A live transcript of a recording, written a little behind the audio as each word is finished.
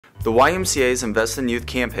The YMCA's Invest in Youth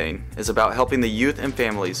campaign is about helping the youth and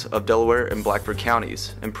families of Delaware and Blackford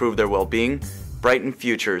counties improve their well-being, brighten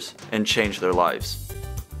futures, and change their lives.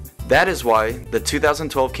 That is why the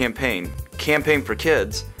 2012 campaign, Campaign for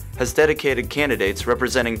Kids, has dedicated candidates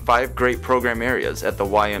representing 5 great program areas at the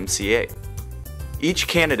YMCA. Each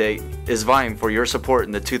candidate is vying for your support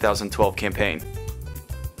in the 2012 campaign.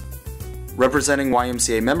 Representing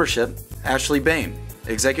YMCA membership, Ashley Bain,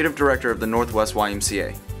 Executive Director of the Northwest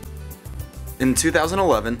YMCA. In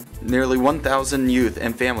 2011, nearly 1,000 youth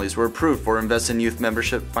and families were approved for Invest in Youth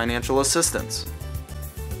membership financial assistance.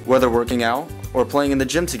 Whether working out or playing in the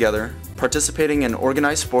gym together, participating in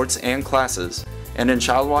organized sports and classes, and in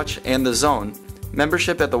Child Watch and The Zone,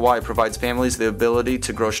 membership at the Y provides families the ability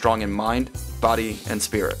to grow strong in mind, body, and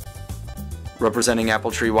spirit. Representing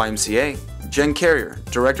Appletree YMCA, Jen Carrier,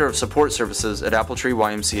 Director of Support Services at Appletree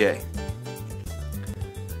YMCA.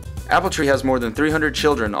 Appletree has more than 300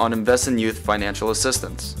 children on Invest in Youth financial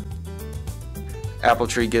assistance.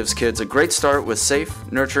 Appletree gives kids a great start with safe,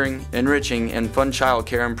 nurturing, enriching, and fun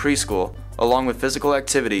childcare in preschool, along with physical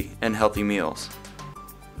activity and healthy meals.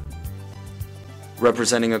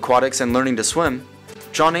 Representing Aquatics and Learning to Swim,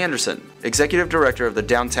 John Anderson, Executive Director of the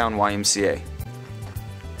Downtown YMCA.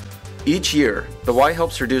 Each year, the Y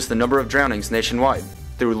helps reduce the number of drownings nationwide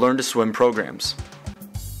through Learn to Swim programs.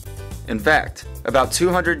 In fact, about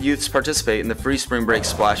 200 youths participate in the Free Spring Break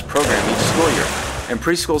Splash program each school year, and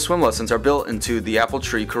preschool swim lessons are built into the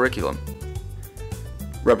Appletree curriculum.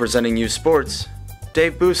 Representing youth sports,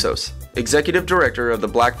 Dave Bustos, Executive Director of the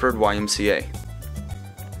Blackford YMCA.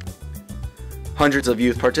 Hundreds of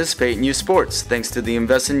youth participate in youth sports thanks to the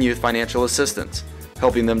Invest in Youth financial assistance,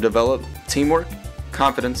 helping them develop teamwork,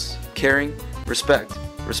 confidence, caring, respect,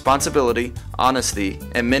 responsibility, honesty,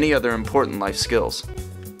 and many other important life skills.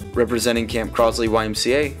 Representing Camp Crosley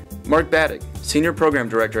YMCA, Mark Baddick, Senior Program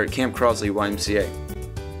Director at Camp Crosley YMCA.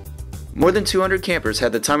 More than 200 campers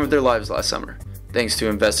had the time of their lives last summer, thanks to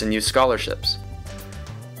Invest in Youth scholarships.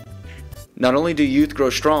 Not only do youth grow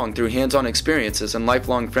strong through hands-on experiences and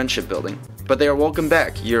lifelong friendship building, but they are welcome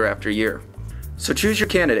back year after year. So choose your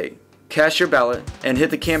candidate, cast your ballot, and hit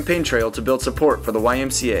the campaign trail to build support for the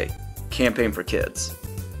YMCA, Campaign for Kids.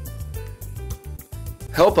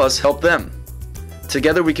 Help us help them.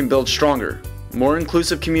 Together we can build stronger, more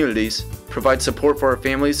inclusive communities, provide support for our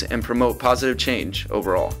families, and promote positive change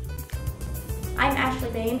overall. I'm Ashley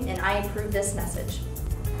Bain, and I approve this message.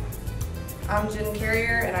 I'm Jen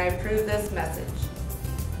Carrier, and I approve this message.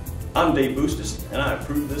 I'm Dave Bustos, and I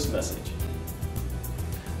approve this message.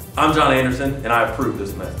 I'm John Anderson, and I approve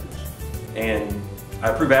this message. And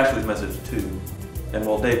I approve Ashley's message too. And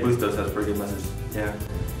well, Dave Bustos has a pretty good message, yeah.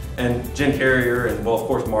 And Jen Carrier, and well, of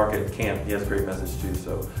course, Mark at camp, he has a great message too.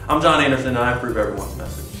 So I'm John Anderson, and I approve everyone's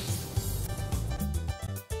message.